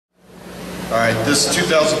All right, this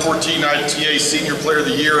 2014 ITA Senior Player of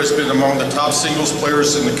the Year has been among the top singles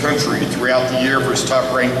players in the country throughout the year for his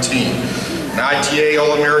top-ranked team. An ITA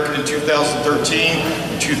All-American in 2013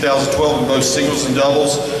 and 2012 in both singles and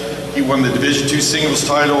doubles. He won the Division II singles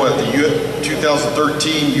title at the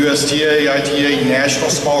 2013 USTA ITA National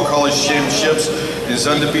Small College Championships and is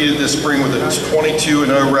undefeated this spring with a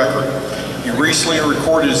 22-0 record. He recently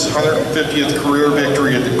recorded his 150th career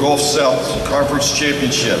victory at the Gulf South Conference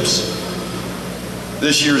Championships.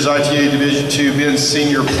 This year's ITA Division II Men's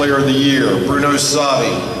Senior Player of the Year, Bruno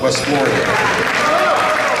Savi, West Florida.